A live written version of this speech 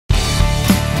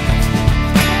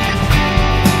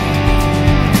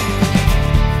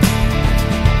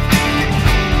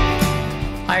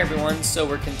So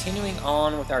we're continuing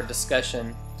on with our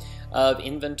discussion of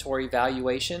inventory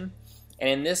valuation, and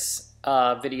in this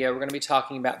video we're going to be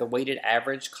talking about the weighted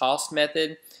average cost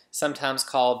method, sometimes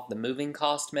called the moving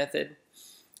cost method.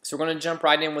 So we're going to jump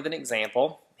right in with an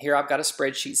example. Here I've got a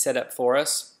spreadsheet set up for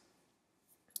us,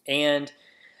 and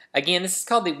again, this is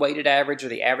called the weighted average or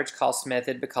the average cost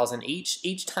method because in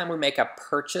each time we make a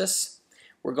purchase,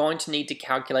 we're going to need to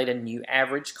calculate a new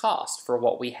average cost for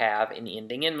what we have in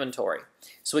ending inventory.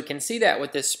 So we can see that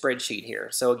with this spreadsheet here.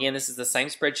 So again, this is the same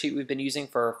spreadsheet we've been using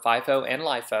for FIFO and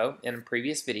LIFO in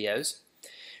previous videos.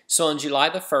 So on July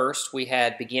the 1st, we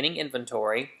had beginning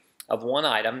inventory of one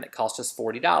item that cost us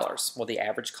 $40. Well, the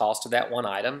average cost of that one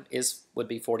item would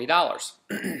be $40.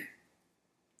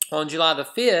 On July the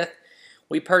 5th,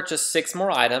 we purchased 6 more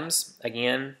items.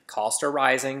 Again, costs are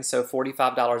rising, so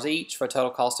 $45 each for a total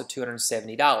cost of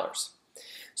 $270.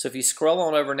 So if you scroll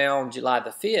on over now on July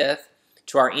the 5th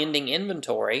to our ending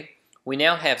inventory, we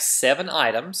now have 7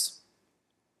 items,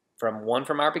 one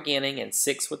from our beginning and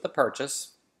 6 with the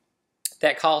purchase.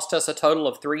 That cost us a total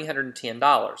of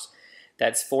 $310.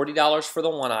 That's $40 for the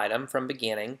one item from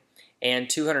beginning and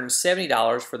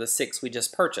 $270 for the 6 we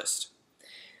just purchased.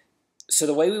 So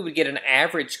the way we would get an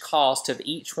average cost of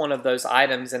each one of those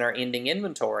items in our ending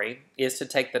inventory is to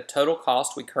take the total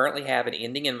cost we currently have in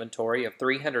ending inventory of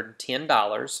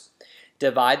 $310,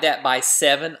 divide that by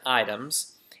 7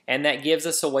 items, and that gives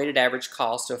us a weighted average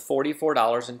cost of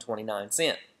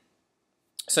 $44.29.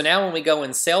 So now when we go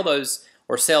and sell those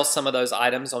or sell some of those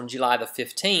items on July the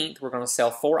 15th, we're going to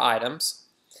sell 4 items.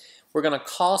 We're going to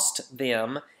cost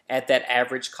them at that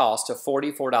average cost of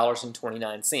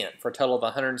 $44.29 for a total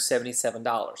of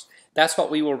 $177. That's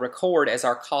what we will record as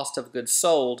our cost of goods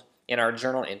sold in our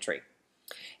journal entry.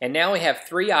 And now we have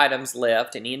 3 items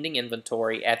left in ending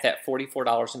inventory at that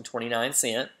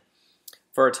 $44.29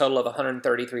 for a total of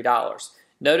 $133.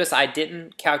 Notice I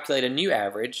didn't calculate a new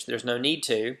average. There's no need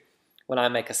to when I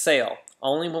make a sale.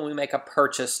 Only when we make a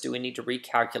purchase do we need to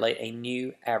recalculate a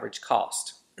new average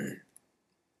cost.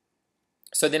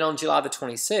 So then on July the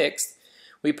 26th,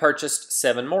 we purchased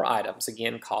 7 more items.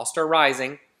 Again, costs are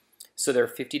rising, so they're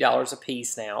 $50 a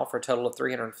piece now for a total of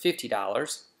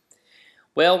 $350.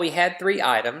 Well, we had 3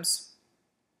 items,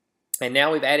 and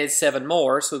now we've added 7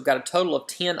 more, so we've got a total of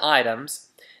 10 items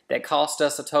that cost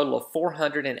us a total of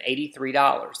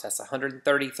 $483. That's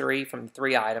 $133 from the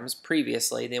 3 items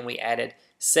previously. Then we added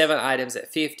 7 items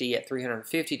at $50 at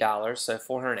 $350, so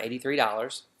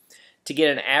 $483. To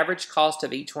get an average cost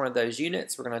of each one of those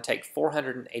units, we're going to take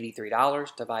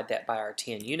 $483, divide that by our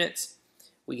 10 units.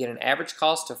 We get an average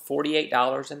cost of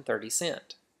 $48.30.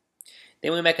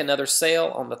 Then we make another sale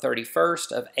on the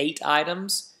 31st of 8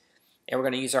 items, and we're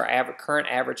going to use our current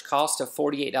average cost of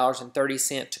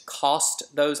 $48.30 to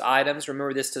cost those items.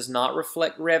 Remember, this does not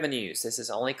reflect revenues. This is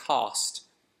only cost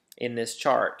in this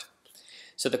chart.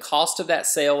 So the cost of that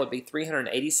sale would be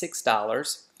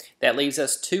 $386. That leaves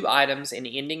us 2 items in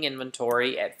ending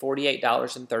inventory at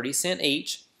 $48.30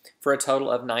 each for a total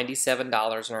of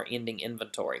 $97 in our ending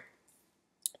inventory.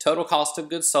 Total cost of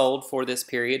goods sold for this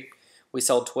period, we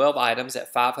sold 12 items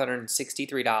at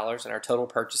 $563 and our total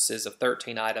purchases of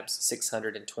 13 items,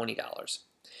 $620.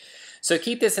 So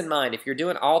keep this in mind. If you're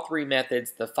doing all 3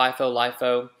 methods, the FIFO,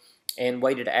 LIFO, and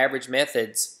weighted average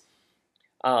methods,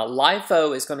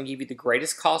 LIFO is going to give you the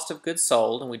greatest cost of goods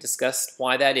sold, and we discussed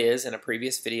why that is in a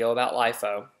previous video about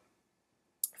LIFO.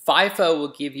 FIFO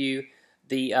will give you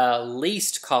the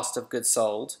least cost of goods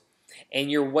sold,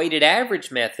 and your weighted average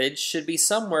method should be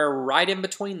somewhere right in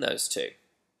between those 2.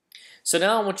 So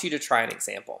now I want you to try an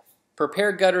example.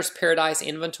 Prepare Gutter's Paradise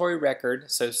inventory record,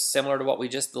 so similar to what the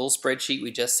little spreadsheet we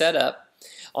just set up,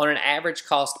 on an average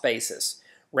cost basis.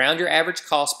 Round your average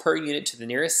cost per unit to the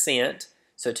nearest cent,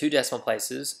 so 2 decimal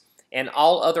places, and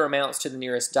all other amounts to the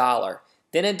nearest dollar.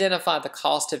 Then identify the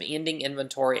cost of ending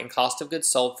inventory and cost of goods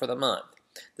sold for the month.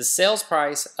 The sales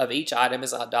price of each item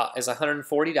is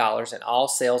 $140 and all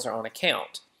sales are on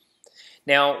account.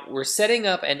 Now, we're setting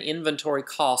up an inventory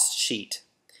cost sheet.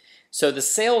 So the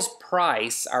sales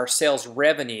price, our sales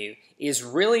revenue, is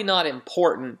really not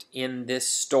important in this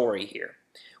story here.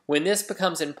 When this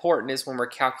becomes important is when we're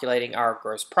calculating our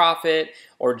gross profit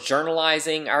or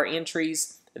journalizing our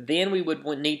entries. Then we would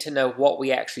need to know what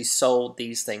we actually sold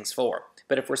these things for.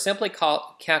 But if we're simply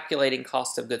calculating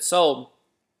cost of goods sold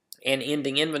and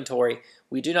ending inventory,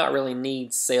 we do not really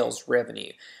need sales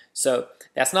revenue. So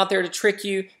that's not there to trick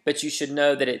you, but you should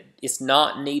know that it's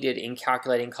not needed in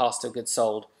calculating cost of goods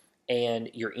sold and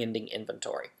your ending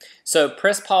inventory. So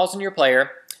press pause on your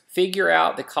player. Figure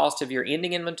out the cost of your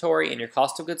ending inventory and your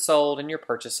cost of goods sold and your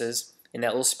purchases in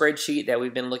that little spreadsheet that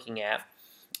we've been looking at,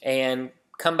 and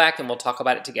come back and we'll talk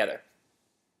about it together.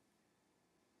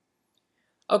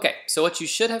 Okay, so what you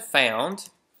should have found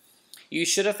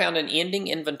an ending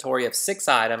inventory of 6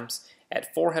 items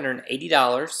at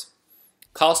 $480.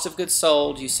 Cost of goods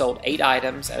sold, you sold 8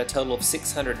 items at a total of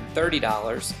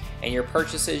 $630, and your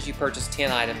purchases, you purchased 10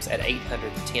 items at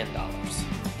 $810.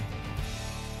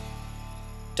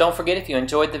 Don't forget, if you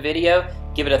enjoyed the video,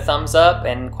 give it a thumbs up,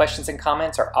 and questions and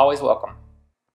comments are always welcome.